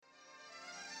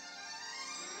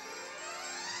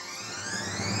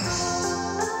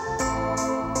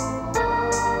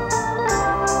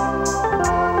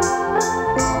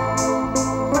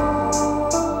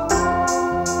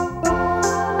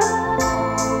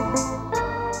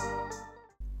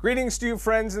Greetings to you,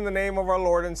 friends, in the name of our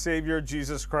Lord and Savior,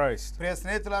 Jesus Christ. ప్రియ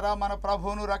స్నేహితులారా మన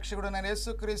ప్రభువును రక్షకుడైన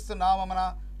యేసుక్రీస్తు నామమున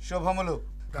శుభములు.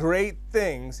 Great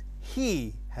things He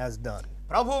has done.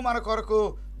 ప్రభువు మన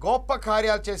కొరకు గొప్ప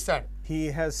కార్యాలు చేశాడు. He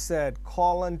has said,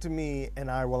 "Call unto me and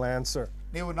I will answer."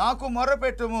 నీవు నాకు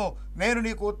మొర్రపెట్టుము నేను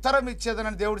నీకు ఉత్తరం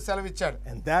ఇచ్చేదనని దేవుడు సెలవిచ్చాడు.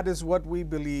 And that is what we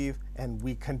believe, and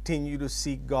we continue to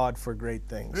seek God for great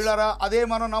things. ప్రియులారా అదే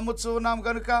మనం నమ్ముచూ ఉన్నాం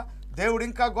గనుక దేవుడు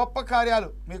ఇంకా గొప్ప కార్యాలు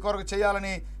మీ కొరకు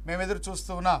చేయాలని మేము ఎదురు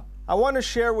చూస్తూ ఉన్నాం. I want to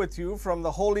share with you from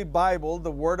the Holy Bible,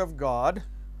 the Word of God.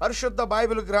 పరిశుద్ధ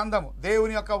బైబిల్ గ్రంథము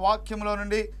దేవుని యొక్క వాక్యములో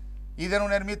నుండి ఇదను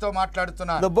నేను మీతో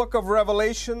మాట్లాడుతున్నాను. The book of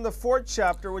Revelation, the 4th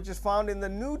chapter, which is found in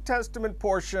the New Testament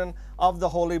portion of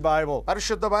the Holy Bible.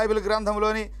 పరిశుద్ధ బైబిల్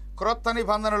గ్రంథములోని క్రొత్త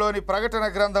నిబంధనలోని ప్రకటన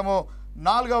గ్రంథము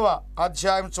 4వ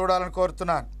అధ్యాయం చూడాలని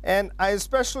కోరుతున్నాను. And I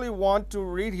especially want to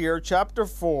read here chapter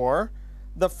 4,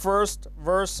 the first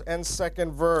verse and second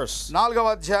verse. 4వ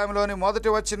అధ్యాయంలోని మొదటి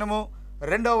వచనము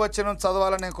రెండవ వచనం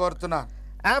చదవాలని నేను కోరుతున్నాను.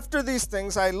 After these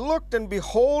things I looked, and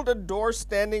behold, a door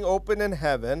standing open in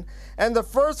heaven, and the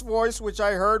first voice which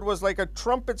I heard was like a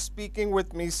trumpet speaking with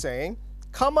me, saying,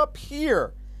 "Come up here,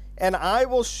 and I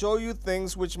will show you things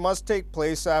which must take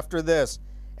place after this."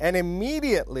 And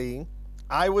immediately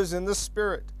I was in the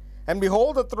Spirit, and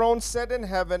behold, a throne set in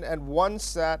heaven, and one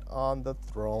sat on the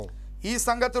throne. ఈ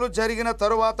సంగతులు జరిగిన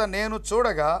తరువాత నేను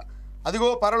చూడగా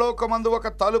అదిగో పరలోకమందు ఒక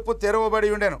తలుపు తెరవబడి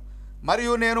ఉండెను.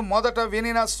 మరియు నేను మొదట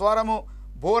వినిన స్వరము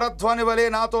బోరధ్వని వలె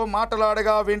నాతో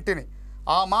మాటలాడగా వింటిని.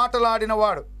 ఆ మాటలాడిన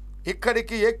వాడు,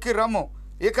 ఇక్కడికి ఎక్కి రమ్ము,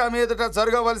 ఇక మీదట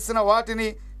జరగవలసిన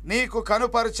వాటిని నీకు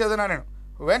కనుపరిచెదనెను.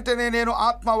 వెంటనే నేను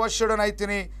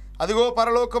ఆత్మవశ్యుడనైతిని. అదిగో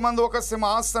పరలోకమందు ఒక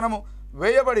సింహాసనము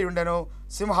వేయబడి ఉండెను.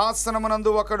 సింహాసనమునందు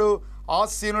ఒకడు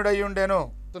ఆసీనుడై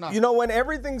ఉండెను. You know, when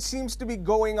everything seems to be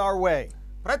going our way,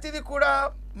 ప్రతిదీ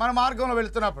కూడా మన మార్గంలో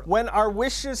వెళ్తున్నప్పుడు, when our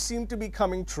wishes seem to be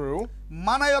coming true,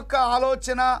 మన యొక్క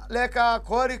ఆలోచన లేక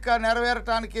కోరిక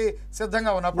నెరవేరటానికి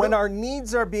సిద్ధంగా ఉన్నప్పుడు, when our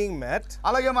needs are being met,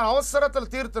 అలాగే మన అవసరతలు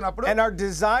తీరుతున్నప్పుడు, and our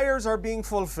desires are being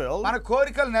fulfilled, మన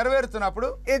కోరికలు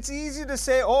నెరవేరుతున్నప్పుడు, it's easy to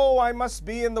say, "Oh, I must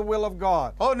be in the will of God.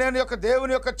 నేను యొక్క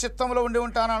దేవుని యొక్క చిత్తంలో ఉండి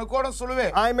ఉంటాను అనుకోవడం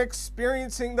సులువే. I'm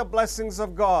experiencing the blessings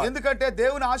of God." ఎందుకంటే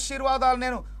దేవుని ఆశీర్వాదాలు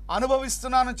నేను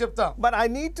అనుభవిస్తున్నానని చెప్తాం. But I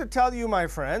need to tell you, my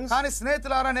friends, కానీ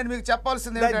స్నేహితులారా నేను మీకు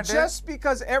చెప్పాల్సింది that ఏంటంటే, just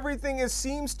because everything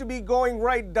seems to be going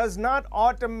right does not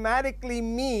automatically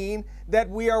mean that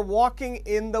we are walking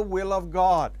in the will of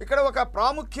God. ఇక్కడ ఒక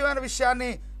ప్రాముఖ్యమైన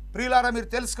విషయాన్ని ప్రియులారా మీరు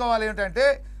తెలుసుకోవాలి.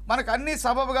 ఏంటంటే మనకు అన్ని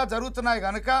సబబుగా జరుగుతున్నాయి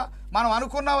కనుక మనం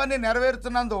అనుకున్నవన్నీ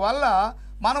నెరవేరుతున్నందువల్ల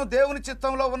మనం దేవుని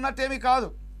చిత్తంలో ఉన్నట్టేమీ కాదు.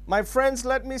 My friends,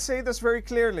 let me say this very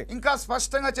clearly. ఇంకా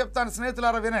స్పష్టంగా చెప్తాను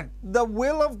స్నేహితులారా వినండి. The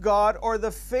will of God or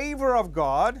the favor of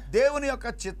God, దేవుని యొక్క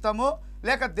చిత్తము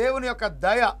లేక దేవుని యొక్క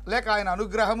దయ లేక ఆయన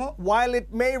అనుగ్రహము, while it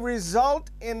may result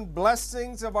in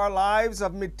blessings of our lives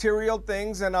of material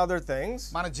things and other things,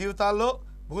 మన జీవితాల్లో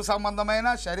భూ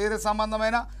సంబంధమైన శరీర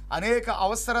సంబంధమైన అనేక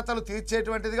అవసరతలు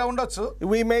తీర్చేటువంటిదిగా ఉండొచ్చు.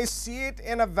 we may see it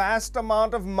in a vast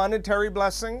amount of monetary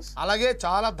blessings, అలాగే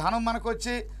చాలా ధనం మనకు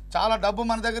వచ్చి చాలా డబ్బు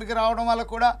మన దగ్గరికి రావడం వల్ల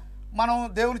కూడా మనం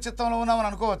దేవుని చిత్తంలో ఉన్నామని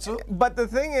అనుకోవచ్చు. but the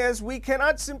thing is, we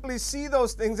cannot simply see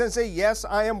those things and say, "Yes,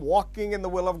 I am walking in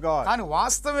the will of God." కానీ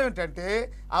వాస్తవం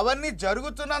ఏంటంటే అవన్నీ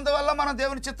జరుగుతున్నందువల్ల మనం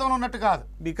దేవుని చిత్తంలో ఉన్నట్టు కాదు.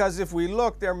 Because if we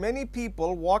look, there are many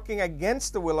people walking against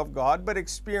the will of God but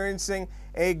experiencing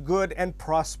a good and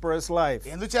prosperous life.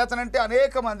 ఎందుచేతనంటే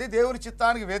అనేక మంది దేవుని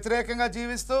చిత్తానికి వ్యతిరేకంగా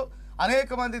జీవిస్తూ,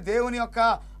 అనేక మంది దేవుని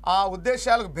యొక్క ఆ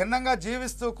ఉద్దేశాలకు భిన్నంగా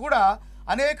జీవిస్తూ కూడా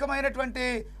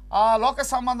అనేకమైనటువంటి లోక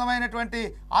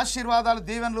సంబంధమైనటువంటి ఆశీర్వాదాలు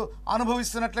దీవెనలు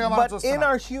అనుభవిస్తున్నట్లుగా మనం చూస్తున్నాం.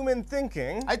 But in our human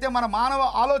thinking, అయితే మన మానవ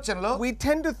ఆలోచనలో we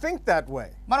tend to think that way.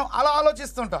 మనం అలా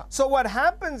ఆలోచిస్తుంటాం. So what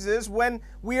happens is, when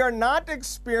we are not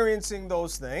experiencing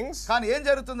those things, కానీ ఏం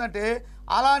జరుగుతుందంటే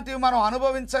అలాంటివి మనం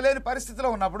అనుభవించలేని పరిస్థితిలో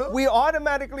ఉన్నప్పుడు we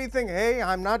automatically think, "Hey,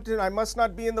 I must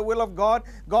not be in the will of God.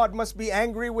 God must be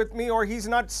angry with me, or he's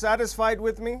not satisfied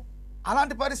with me."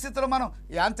 అలాంటి పరిస్థితుల్లో మనం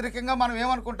యాంత్రికంగా మనం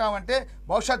ఏమనుకుంటామంటే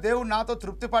బహుశా దేవుడు నాతో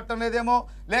తృప్తి పట్టడం లేదేమో,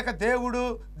 లేక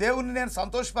దేవుని నేను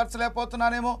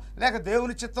సంతోషపరచలేకపోతున్నానేమో, లేక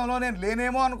దేవుని చిత్తంలో నేను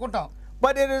లేనేమో అనుకుంటాం.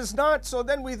 But it is not. So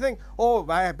then we think, "Oh,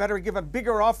 I better give a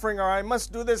bigger offering, or I must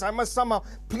do this. I must somehow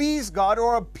please God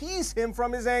or appease him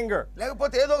from his anger."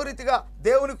 లేకపోతే ఏదో ఒక రీతిగా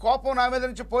దేవుని కోపం నా మీద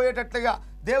నుంచి పోయేటట్లుగా,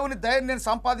 దేవుని దయని నేను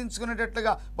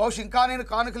సంపాదించుకునేటట్లుగా, బహుశా ఇంకా నేను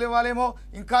కానుకలు ఇవ్వాలేమో,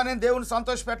 ఇంకా నేను దేవుని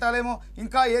సంతోష పెట్టాలేమో,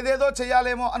 ఇంకా ఏదేదో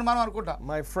చేయాలేమో అని మనం అనుకుంటాం.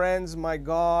 My friends, my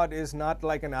God is not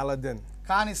like an Aladdin.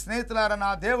 కానీ స్నేహితులారా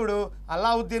నా దేవుడు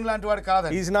అల్లావుద్దీన్ లాంటి వాడు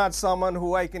కాదండి. He's not someone who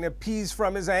I can appease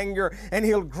from his anger and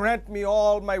he'll grant me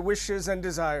all my wishes and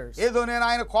desires. ఏదో నేను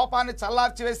ఆయన కోపాన్ని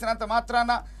చల్లార్చి వేసినంత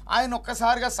మాత్రాన ఆయన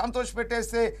ఒక్కసారిగా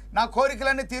సంతోషపెట్టేస్తే నా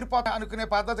కోరికలన్నీ తీరిపోతాయి అనుకునే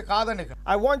పద్ధతి కాదండి.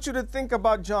 I want you to think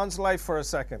about John's life for a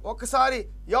second. ఒక్కసారి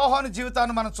యోహాను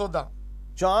జీవితాన్ని మనం చూద్దాం.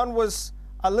 John was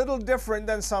a little different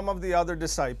than some of the other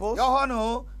disciples. యోహాను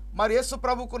మరి యేసు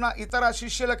ప్రభుకున్న ఇతర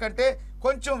శిష్యుల కంటే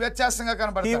కొంచెం వ్యత్యాసంగా He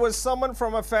కనబడతాడు. was someone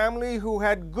from a family who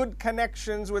had good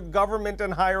connections with government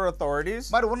and higher authorities.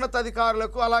 మరి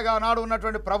ఉన్నతాధికారులకు అలాగా ఆనాడు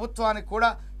ఉన్నటువంటి ప్రభుత్వానికి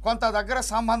కూడా కొంత దగ్గర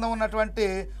సంబంధం ఉన్నటువంటి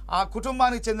ఆ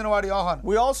కుటుంబానికి చెందినవాడు యోహాను.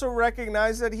 We also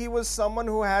recognize that he was someone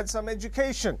who had some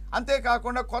education.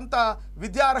 అంతేకాకుండా కొంత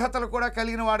విద్యార్హతలు కూడా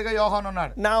కలిగిన వాడిగా యోహాను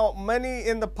ఉన్నాడు. Now, many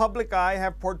in the public eye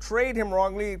have portrayed him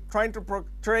wrongly, trying to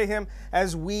portray him as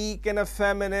weak and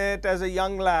effeminate, as a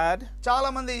young lad.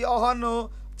 చాలా మంది యోహాను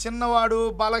చిన్నవాడు,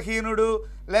 బలహీనుడు,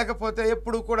 లేకపోతే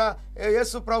ఎప్పుడు కూడా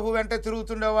యేసు ప్రభు వెంటే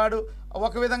తిరుగుతుండేవాడు,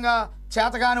 ఒక విధంగా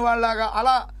చేతగాని వాళ్ళలాగా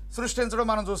అలా సృష్టించడం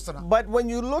మనం చూస్తున్నాం. But when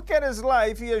you look at his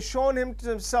life, he has shown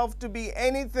himself to be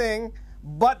anything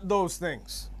but those things.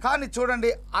 కానీ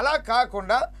చూడండి, అలా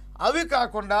కాకుండా అవి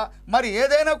కాకుండా మరి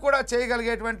ఏదైనా కూడా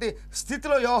చేయగలిగేటువంటి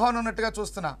స్థితిలో యోహాను ఉన్నట్టుగా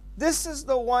చూస్తున్నా. This is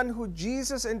the one who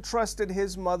Jesus entrusted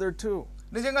his mother to.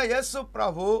 నిజంగా యేసు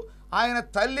ప్రభు ఆయన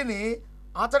తల్లిని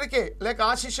అతడికే లేక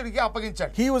ఆ శిష్యుడికి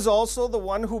అప్పగించాడు. He was also the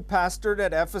one who pastored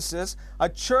at Ephesus, a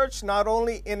church not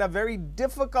only in a very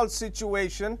difficult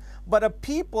situation, but a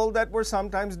people that were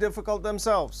sometimes difficult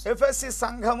themselves. ఎఫెసీ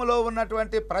సంఘములో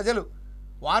ఉన్నటువంటి ప్రజలు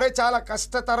వారే చాలా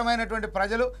కష్టతరమైనటువంటి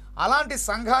ప్రజలు. అలాంటి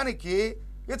సంఘానికి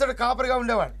ఇతడు కాపరిగా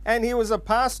ఉండేవాడు. And he was a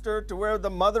pastor to where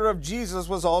the mother of Jesus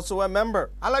was also a member.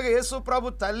 అలాగే యేసు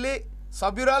ప్రభు తల్లి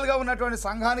సభ్యురాలుగా ఉన్నటువంటి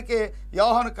సంఘానికి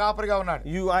యోహాను కాపరిగా ఉన్నాడు.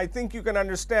 I think you can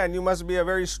understand, you must be a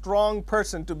very strong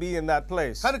person to be in that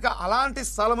place. కనుక అలాంటి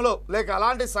స్థలంలో లేక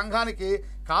అలాంటి సంఘానికి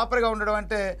కాపరిగా ఉండడం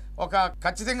అంటే ఒక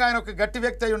ఖచ్చితంగా ఆయన ఒక గట్టి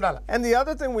వ్యక్తి అయి ఉండాలి. And the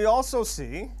other thing we also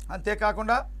see,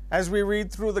 అంతేకాకుండా as we read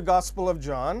through the Gospel of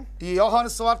John, ఈ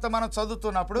యోహాను సువార్త మనం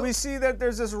చదువుతున్నప్పుడు we see that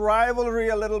there's this rivalry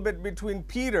a little bit between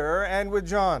Peter and with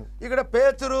John. ఇక్కడ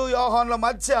పేతురు యోహానుల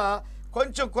మధ్య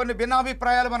కొంచెం కొన్ని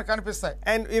భిన్నాభిప్రాయాలు మనకు కనిపిస్తాయి.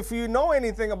 And if you know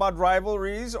anything about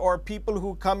rivalries or people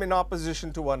who come in opposition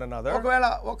to one another, ఒకవేళ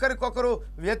ఒకరికొకరు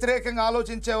వ్యతిరేకంగా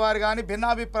ఆలోచించేవారు కానీ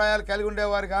భిన్నాభిప్రాయాలు కలిగి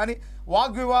ఉండేవారు కానీ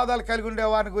వాగ్వివాదాలు కలిగి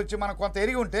ఉండేవారిని గురించి మనం కొంత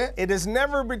ఎరిగి ఉంటే, it is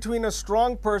never between a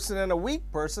strong person and a weak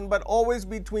person, but always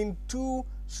between two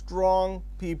strong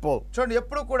people. చూడండి,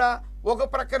 ఎప్పుడు కూడా ఒక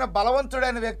ప్రక్కన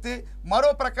బలవంతుడైన వ్యక్తి మరో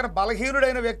ప్రక్కన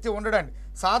బలహీనుడైన వ్యక్తి ఉండడండి.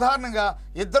 సాధారణంగా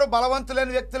ఇద్దరు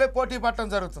బలవంతులైన వ్యక్తులే పోటీ పడటం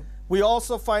జరుగుతుంది. We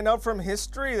also find out from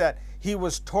history that he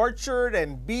was tortured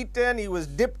and beaten, he was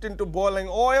dipped into boiling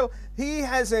oil. He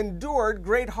has endured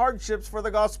great hardships for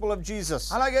the gospel of Jesus.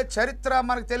 అలాగే చరిత్ర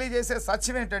మనకు తెలియజేసే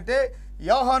సత్యం ఏంటంటే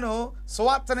యోహాను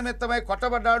సువార్త నిమిత్తమై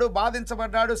కొట్టబడ్డాడు,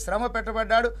 బాధించబడ్డాడు, శ్రమ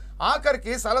పెట్టబడ్డాడు,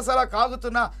 ఆఖరికి సలసల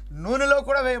కాగుతున్న నూనెలో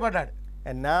కూడా వేయబడ్డాడు.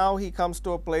 And now he comes to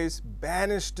a place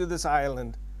banished to this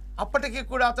island. అప్పటికి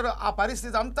కూడా అతడు ఆ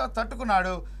పరిస్థితి అంతా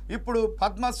తట్టుకున్నాడు. ఇప్పుడు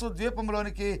పద్మసు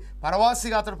ద్వీపంలోనికి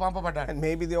పరవాసిగా అతడు పంపబడ్డాడు. And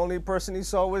maybe the only person he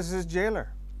saw was his jailer.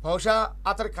 బహుశా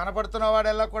అతడు కనపడుతున్న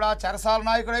వాడెల్లా కూడా చెరసాల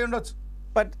నాయకుడై ఉండొచ్చు.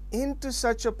 But into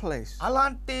such a place,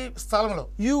 అలాంటి స్థలంలో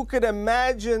you could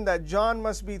imagine that John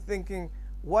must be thinking,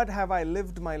 what have I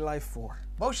lived my life for?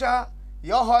 బహుశా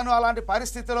యోహాను అలాంటి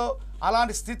పరిస్థితిలో,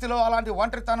 అలాంటి స్థితిలో, అలాంటి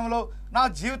ఒంటరితనంలో నా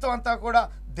జీవితం అంతా కూడా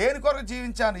దేని కొరకు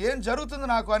జీవించాను, ఏం జరుగుతుంది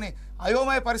నాకు అని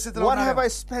అయోమయ పరిస్థితిలో What have I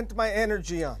spent my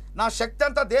energy on? నా శక్తి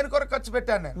అంతా దేని కొరకు ఖర్చు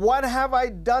పెట్టాను నేను? What have I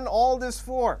done all this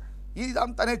for?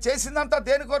 ఇదంతా నేను చేసిందంతా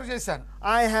దేని కొరకు చేశాను?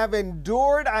 I have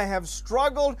endured, I have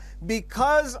struggled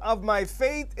because of my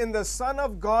faith in the Son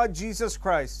of God, Jesus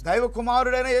Christ. దైవ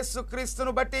కుమారుడైన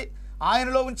యేసుక్రీస్తును బట్టి,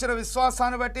 ఆయనలో ఉంచిన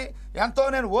విశ్వాసాన్ని బట్టి ఎంతో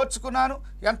నేను ఓర్చుకున్నాను,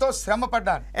 ఎంతో శ్రమ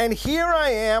పడ్డాను. And here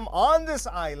I am on this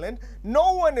island. No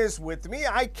one is with me.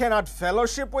 I cannot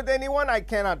fellowship with anyone. I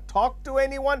cannot talk to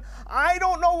anyone. I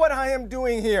don't know what I am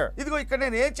doing here. ఇదిగో ఇక్కడ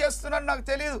నేను ఏం చేస్తున్నాను నాకు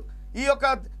తెలియదు.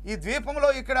 ఈ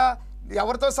ద్వీపంలో ఇక్కడ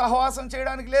ఎవరితో సహవాసం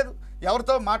చేయడానికి లేదు,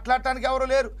 ఎవరితో మాట్లాడటానికి ఎవరు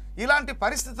లేరు. ఇలాంటి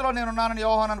పరిస్థితిలో నేనున్నానని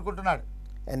యోహాను అనుకుంటున్నాడు.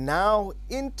 And now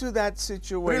into that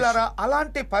situation,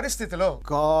 అలాంటి పరిస్థితిలో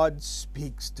God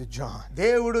speaks to John.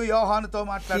 దేవుడు యోహానుతో He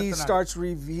మాట్లాడుతున్నాడు. starts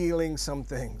revealing some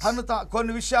things.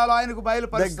 కొన్ని విషయాలు ఆయనకు The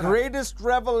బయలుపరుస్తున్నాడు. greatest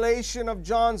revelation of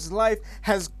John's life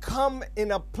has come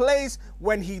in a place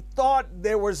when he thought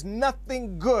there was nothing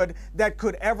good that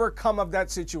could ever come of that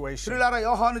situation. ప్రియులారా,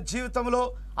 యోహాను జీవితంలో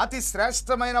అతి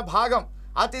శ్రేష్టమైన భాగం,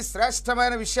 అతి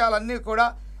శ్రేష్టమైన విషయాలన్నీ కూడా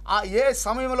ఏ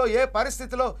సమయంలో, ఏ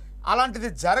పరిస్థితిలో అలాంటిది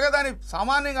జరగదని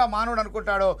సామాన్యంగా మానవుడు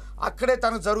అనుకుంటాడో అక్కడే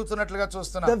తను జరుగుతున్నట్లుగా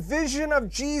చూస్తున్నాడు. The vision of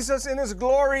Jesus in his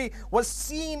glory was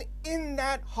seen in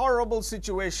that horrible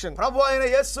situation. ప్రభు అయిన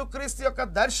యేసుక్రీస్తు యొక్క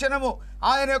దర్శనము,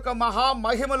 ఆయన యొక్క మహా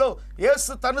మహిమలో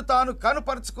యేసు తను తాను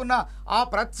కనుపరుచుకున్న ఆ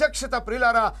ప్రత్యక్షత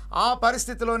ప్రియులారా ఆ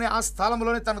పరిస్థితిలోనే ఆ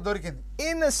స్థలంలోనే తను దొరికింది.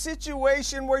 In a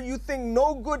situation where you think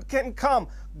no good can come,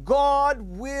 God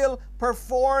will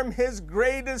perform his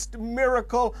greatest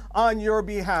miracle on your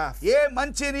behalf. ఏ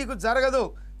మంచి నీకు జరగదు,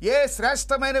 ఏ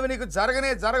శ్రేష్టమైనవి నీకు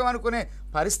జరగవనుకునే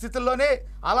పరిస్థితుల్లోనే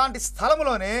అలాంటి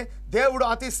స్థలంలోనే దేవుడు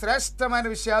అతి శ్రేష్టమైన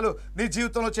విషయాలు నీ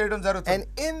జీవితంలో చేయడం జరుగుతుంది.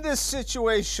 And in this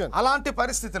situation, అలాంటి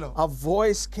పరిస్థితిలో a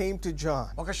voice came to John.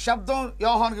 ఒక శబ్దం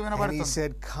యోహానుకు And he వినబడుతుంది.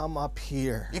 said, "Come up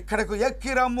here. ఇక్కడకు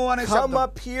ఎక్కి రమ్ము అనే Come శబ్దం.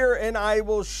 up here and I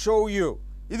will show you."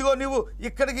 ఇదిగో నీవు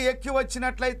ఇక్కడికి ఎక్కి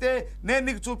వచ్చినట్లయితే నేను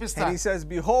నీకు And చూపిస్తాను. he says,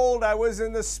 "Behold, I was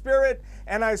in the Spirit,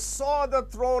 and I saw the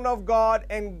throne of God,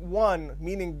 and one,"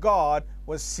 meaning God,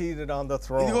 "was seated on the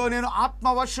ఇదిగో throne." నేను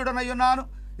ఆత్మవశుడనై ఉన్నాను,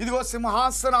 ఇదిగో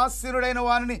సింహాసనాసీనుడైన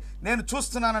వారిని నేను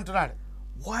చూస్తున్నాను అంటున్నాడు.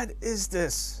 What is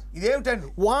this? ఇదేమిటండి?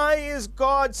 Why is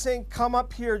God saying, "Come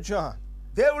up here, John"?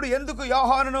 దేవుడు ఎందుకు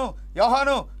యోహాను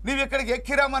నీవు ఇక్కడికి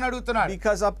ఎక్కిరామని అడుగుతున్నాడు?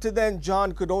 Because up to then, John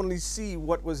could only see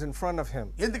what was in front of him.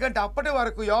 ఎందుకంటే అప్పటి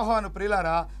వరకు యోహాను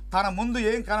ప్రియులారా తన ముందు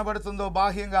ఏం కనబడుతుందో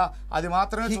బాహ్యంగా అది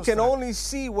మాత్రమే He can చూస్తున్నాడు. only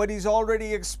see what he's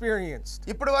already experienced.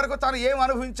 ఇప్పటి వరకు తను ఏం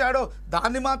అనుభవించాడో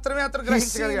దాన్ని మాత్రమే అతను He's seen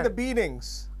the గ్రహించగలిగాడు. beatings,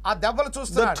 ఆ దెబ్బలు the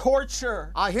చూస్తున్నాడు, torture,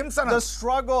 ఆ హింసను, the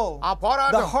struggle, ఆ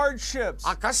పోరాటం, the hardships.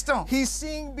 ఆ కష్టం. He's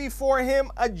seeing before him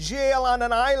a jail on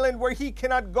an island where he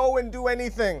cannot go and do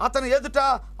anything. అతను ఎదుట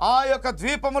ఆ యొక్క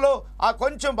ద్వీపములో ఆ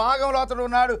కొంచెం భాగంలో అతడు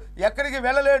ఉన్నాడు, ఎక్కడికి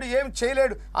వెళ్ళలేడు, ఏం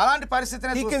చేయలేడు, అలాంటి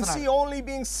పరిస్థితిని He can see చూస్తున్నాడు. only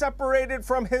being separated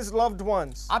from his loved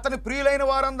ones, అతని ప్రియులైన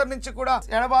వారందరి నుంచి కూడా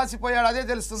ఎడబాసిపోయాడు, అదే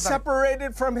తెలుస్తుంది.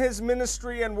 separated from his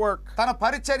ministry and work. తన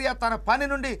పరిచర్య, తన పని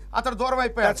నుండి అతడు దూరం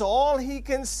అయిపోయాడు. That's all he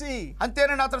can see.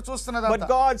 అంతేనండి అతడు చూస్తున్నది. But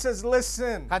God says,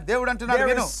 "Listen, దేవుడు అంటున్నాడు, there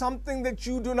విను, is something that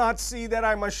you do not see that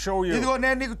I must show you." ఇదిగో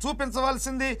నేను నీకు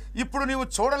చూపించవలసింది ఇప్పుడు నీవు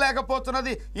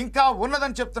చూడలేకపోతున్నది ఇంకా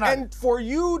ఉన్నదని చెప్తున్నాడు. And for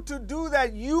you to do that,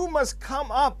 you must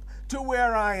come up to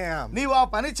where I am. నీవు ఆ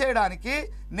పని చేయడానికి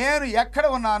నేను ఎక్కడ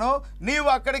ఉన్నానో నీవు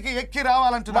అక్కడికి ఎక్కి My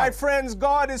రావాలంటున్నాడు. friends,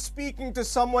 God is speaking to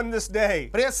someone this day.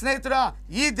 ప్రియ స్నేహితుడా,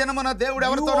 ఈ దినమున దేవుడు You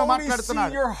ఎవరితోనో only see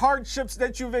మాట్లాడుతున్నాడు. your hardships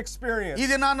that you've experienced. ఈ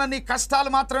దినాన నీ కష్టాలు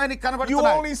మాత్రమే నీకు You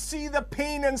కనబడుతున్నాయి. only see the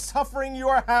pain and suffering you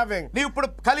are having. నీవు ఇప్పుడు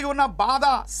కలిగి ఉన్న బాధ,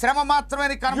 శ్రమ మాత్రమే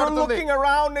నీకు You're కనబడుతుంది. looking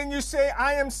around and you say,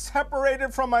 "I am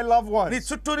separated from my loved నీ ones.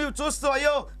 చుట్టూ నీవు చూస్తూ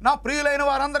అయ్యో నా ప్రియులైన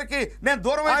వారందరికీ నేను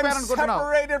దూరం I'm అయిపోయాను అనుకుంటున్నావు.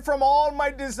 separated from all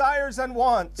my desires and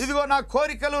wants. ఇదిగో నా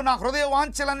కోరికలు, నా హృదయ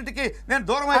వాంఛలన్నిటికీ నేను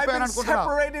దూరం I've అయిపోయాను been అనుకుంటున్నావు.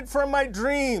 separated from my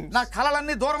dreams. నా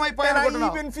కలలన్నీ దూరం అయిపోయాను And I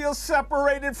అనుకుంటున్నావు. even feel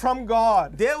separated from God.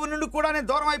 దేవుని నుండి కూడా నేను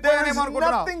దూరం There is అయిపోయానేమో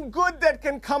అనుకుంటున్నావు. nothing good that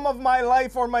can come of my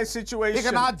life or my ఇక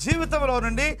situation. నా జీవితంలో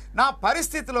నుండి, నా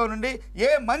పరిస్థితిలో నుండి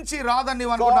ఏ మంచి రాదని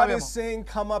నీవు God అనుకుంటున్నావేమో. is saying,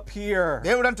 "Come up here.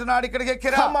 దేవుడు అంటున్నాడు ఇక్కడికి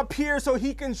ఎక్కిరా. Come up here so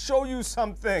he can show you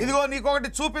something." ఇదిగో నీకు ఒకటి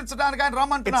చూపించడానికి ఆయన It's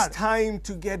రమ్మంటున్నాడు. time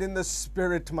to get in the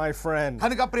spirit, my friend.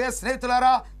 కనుక ప్రియ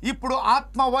స్నేహితులారా, ఇప్పుడు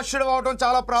ఆత్మ వశుడు అవడం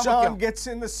చాలా ప్రాముఖ్యం. John gets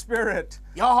in the spirit.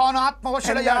 యోహాను ఆత్మ And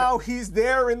వశుడయ్యాడు. now he's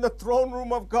there in the throne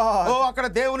room of oh God. అక్కడ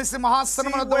దేవుని See,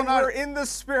 సింహాసనమునొద్ద when ఉన్నాడు. we're in the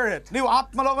spirit, నీవు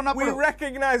ఆత్మలో we ఉన్నప్పుడు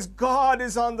recognize God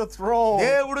is on the throne.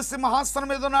 దేవుడు సింహాసనం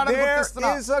మీద ఉన్నాడని There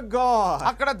గుర్తిస్తున్నావు. is a God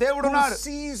అక్కడ దేవుడు who ఉన్నాడు.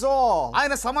 sees all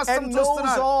ఆయన సమస్తం and knows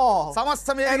చూస్తున్నాడు, all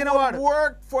సమస్తం and ఎరిగిన will వాడు.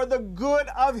 work for the good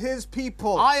of his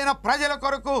people. ఆయన ప్రజల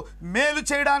కొరకు మేలు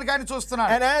చేయడానికి ఆయన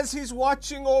చూస్తున్నాడు. And as he's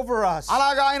watching over us,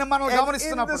 అలాగా ఆయన మనం and in the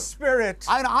గమనిస్తున్నప్పుడు spirit,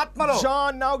 ఆయన ఆత్మలో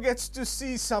John now gets to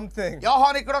see something. యోహాను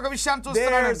ఇక్కడ ఒక విషయాన్ని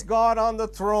చూస్తున్నాడు. There's God on the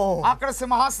throne. అక్కడ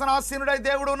సింహాసనాసీనుడై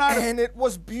దేవుడు ఉన్నాడు. And it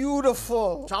was beautiful.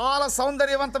 చాలా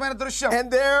సౌందర్యవంతమైన దృశ్యం. And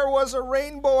there was a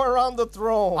rainbow around the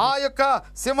throne. ఆ యొక్క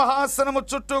సింహాసనము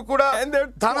చుట్టూ కూడా And there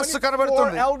ధనస్సు are 24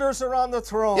 కనబడుతుంది. elders around the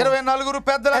throne. 24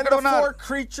 పెద్దలు And అక్కడ the ఉన్నారు. 4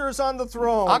 creatures on the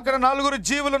throne. అక్కడ 4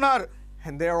 జీవులు ఉన్నారు.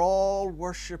 And they're all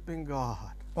worshiping God.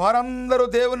 వారందరూ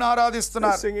దేవుని They're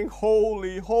ఆరాధిస్తున్నారు. singing,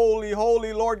 "Holy, holy,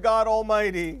 holy Lord God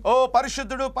Almighty." ఓ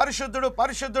పరిశుద్ధుడు, పరిశుద్ధుడు,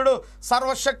 పరిశుద్ధుడు,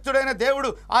 సర్వశక్తుడైన దేవుడు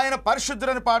ఆయన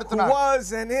పరిశుద్ధుడని Who పాడుతున్నారు.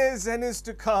 was and is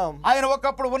to come. ఆయన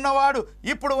ఒకప్పుడు ఉన్నవాడు,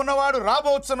 ఇప్పుడు ఉన్నవాడు,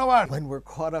 రాబోతున్నవాడు. When we're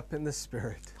caught up in the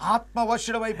Spirit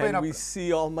ఆత్మవశుడు and we అయిపోయినప్పుడు see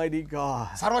Almighty God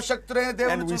సర్వశక్తుడైన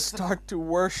దేవుని and we చూస్తున్నాం. start to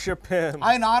worship Him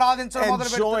ఆయన ఆరాధించడం and మొదలు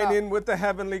join పెడుతున్నాం. in with the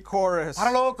heavenly chorus,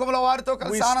 పరలోకములో వారితో we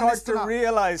కలిసి start to ఆనందిస్తున్నాం.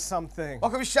 realize something.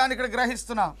 ఒక విషయాన్ని ఇక్కడ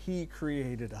గ్రహిస్తున్నాం. He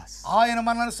created us. ఆయన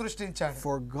మనల్ని సృష్టించాడు.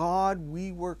 For God we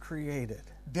were created.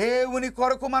 దేవుని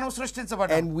కొరకు మనం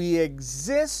సృష్టించబడ్డాం. And we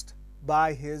exist by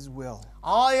His will.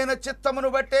 ఆయన చిత్తమును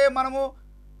బట్టే మనము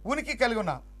ఉనికి కలిగి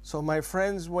ఉన్నాం. So my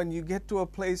friends, when you get to a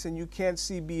place and you can't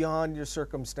see beyond your కనుక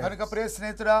circumstance, ప్రియ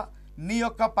స్నేహితుడా, నీ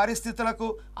యొక్క పరిస్థితులకు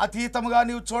అతీతముగా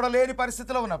నీవు చూడలేని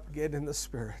పరిస్థితిలో ఉన్నప్పుడు get in the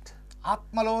Spirit.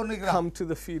 ఆత్మలో నీకు రా. Come to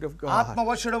the feet of God.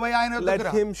 ఆత్మవశుడవై ఆయన Let వద్దకు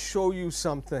రా. Him show you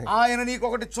something. ఆయన నీకు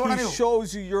ఒకటి He చూడనివ్వు. shows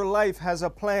you your life has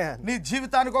a plan. నీ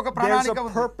జీవితానికి ఒక There's ప్రణాళిక a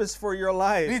ఉంది. purpose for your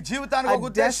life. నీ జీవితానికి ఒక A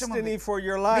ఉద్దేశం ఉంది. destiny for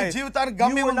your నీ life. జీవితానికి You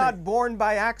గమ్యం were ఉంది. not born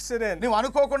by accident. నువ్వు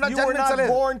అనుకోకుండా You were not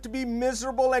జన్మించలేదు. born to be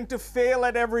miserable and to fail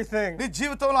at everything. నీ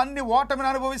జీవితంలో అన్ని ఓటమిని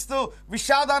అనుభవిస్తూ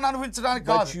విషాదాన్ని అనుభవించడానికి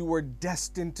But కాదు. you were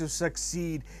destined to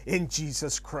succeed in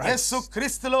Jesus Christ. యేసు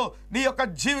క్రీస్తులో నీ యొక్క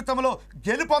జీవితంలో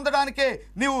గెలుపొందడానికే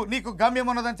నీకు గమ్యం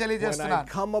ఉన్నదని When I తెలియజేస్తున్నాను.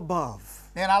 come above,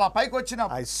 నేను అలా పైకి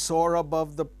వచ్చినప్పుడు I soar above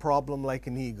the problem like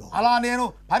an eagle. అలా నేను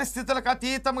పరిస్థితులకు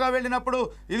అతీతంగా వెళ్ళినప్పుడు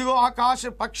ఇదిగో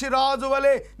ఆకాశ పక్షిరాజు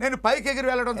వలె నేను పైకి ఎగిరి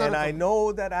వెళ్ళడం And I జరుగుతుంది. know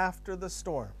that after the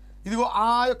storm, ఇదిగో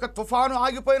ఆ యొక్క తుఫాను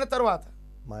ఆగిపోయిన తర్వాత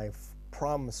my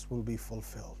promise will be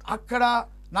fulfilled. అక్కడ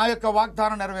నా యొక్క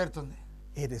వాగ్దానం నెరవేరుతుంది.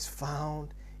 It is found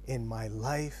in my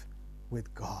life with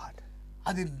God.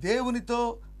 అది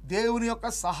దేవుని యొక్క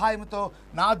సహాయంతో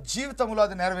నా జీవితంలో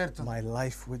అది నెరవేరుతుంది. My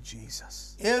life with Jesus.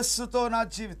 యేసుతో నా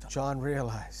జీవితం. John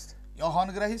realized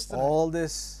యోహాను గ్రహిస్తున్నాడు. all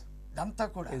this ఇదంతా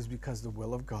కూడా is because the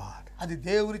will of God. అది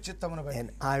దేవుని చిత్తమును బట్టి. And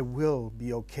I will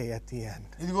be okay at the end.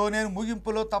 ఇదిగో నేను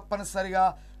ముగింపులో తప్పనిసరిగా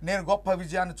నేను గొప్ప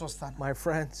విజయాన్ని చూస్తాను. My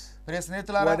friends, ప్రియ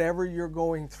స్నేహితులారా, whatever you're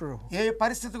going through, ఏ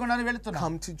పరిస్థితి గుండా వెళుతున్నా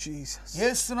come to Jesus.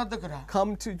 యేసునొద్దకు రా.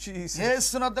 Come to Jesus.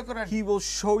 యేసునొద్దకు రండి. He will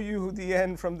show you the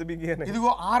end from the beginning.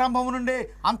 ఇదిగో ఆరంభము నుండే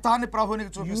అంతాన్ని ప్రభువు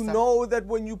నీకు You చూపిస్తాడు. know that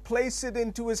when you place it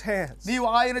into His hands, నీవు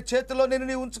ఆయన చేతిలో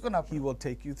నిన్ను ఉంచుకున్నప్పుడు He will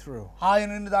take you through. ఆయన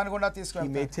నిన్ను దాని గుండా He may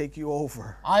తీసుకెళ్తాడు. take you over,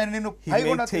 ఆయన నిన్ను He పై may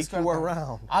గుండా take you తీసుకెళ్తాడు.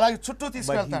 around, అలాగే చుట్టూ but He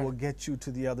తీసుకెళ్తాడు. will get you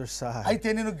to the other side. అయితే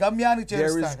నిన్ను గమ్యానికి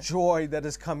There is చేరుస్తాడు. joy that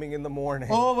is coming in the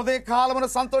morning. ఓ ఉదయకాలమున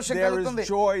సంతోషం There కలుగుతుంది.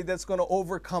 is joy that's going to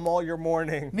overcome all your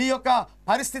mourning. నీ యొక్క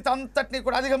పరిస్థితి అంతటిని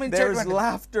కూడా There is అధిగమించేటువంటి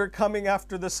laughter coming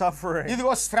after the suffering.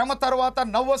 ఇదిగో శ్రమ తర్వాత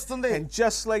నవ్వు వస్తుంది. And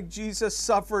just like Jesus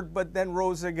suffered but then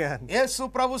rose again, యేసు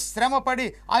ప్రభు శ్రమ పడి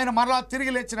ఆయన మరలా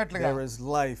తిరిగి లేచినట్లుగా there is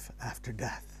life after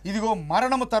death. ఇదిగో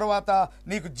మరణము తర్వాత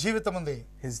నీకు జీవితం ఉంది.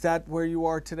 Is that where you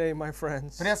are today, my friends?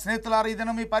 ప్రియ స్నేహితులారా, ఈ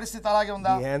దినం మీ పరిస్థితి అలాగే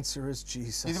ఉందా? The answer is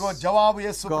Jesus. ఇదిగో జవాబు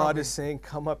యేసు God Prabhu. is saying,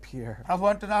 come up here. ప్రభు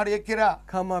అంటున్నాడు, ఎక్కిరా,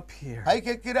 Come up here పైకి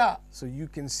ఎక్కిరా, so you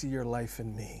can see your life in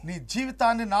me. నీ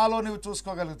జీవితాన్ని నాలో నువ్వు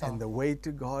చూసుకోగలుగుతావు. And the way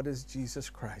to God is Jesus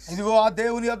Christ. ఇదిగో ఆ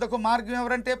దేవుని యొద్దకు మార్గం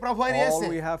ఎవరంటే ప్రభు అయిన All యేసే.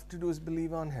 we have to do is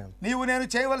believe on Him. నీవు నేను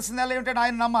చేయవలసిందల్లా ఏమిటంటే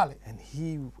ఆయన నమ్మాలి. And He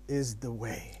is the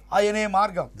way, ఆయనే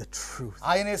మార్గం, the truth,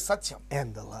 ఆయనే సత్యం, and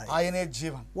the life. ఆయనే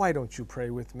జీవం. Why don't you pray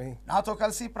with me? నాతో కలిసి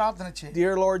ప్రార్థన చేయి.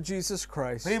 Dear Lord Jesus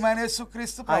Christ, ప్రియమైన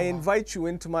యేసుక్రీస్తు I ప్రభువా, invite you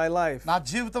into my life. నా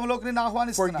జీవితంలోకి నిన్ను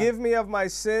ఆహ్వానిస్తున్నాను. Forgive me of my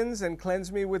sins and cleanse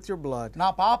me with your blood. నా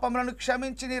పాపములను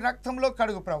క్షమించి నీ రక్తంలో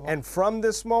కడుగు ప్రభువా. And from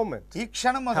this moment, ఈ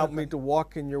క్షణం help me మొదలుకొని to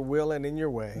walk in your will and in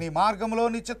your way. నీ మార్గంలో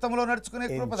నీ చిత్తంలో నడుచుకునే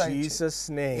In కృప దయచేయి. Jesus'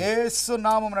 name, యేసు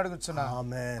నామమున అడుగుచున్నాను.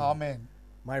 Amen. Amen.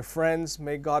 My friends,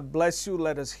 may God bless you.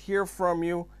 Let us hear from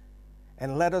you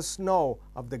and let us know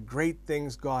of the great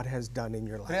things God has done in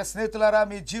your life. ప్రియ స్నేహితులారా,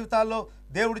 మీ జీవితాల్లో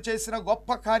దేవుడు చేసిన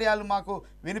గొప్ప కార్యాలు మాకు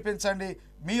వినిపించండి.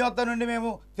 మీ వద్ద నుండి మేము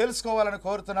తెలుసుకోవాలని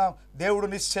కోరుతున్నాం. దేవుడు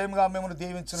నిశ్చయంగా మిమ్మల్ని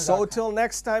దీవించును So గాక. till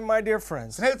next time, my dear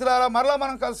friends, స్నేహితులారా, మరలా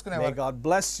మనం may కలుసుకునేవారు. God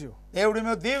bless you, దేవుడు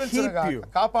మేము దీవించును keep గాక, you,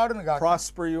 కాపాడును గాక,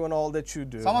 prosper you in all that you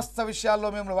do. సమస్త విషయాల్లో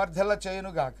మిమ్మల్ని వర్ధిల్ల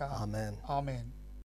చేయును గాక. Amen. ఆమేన్.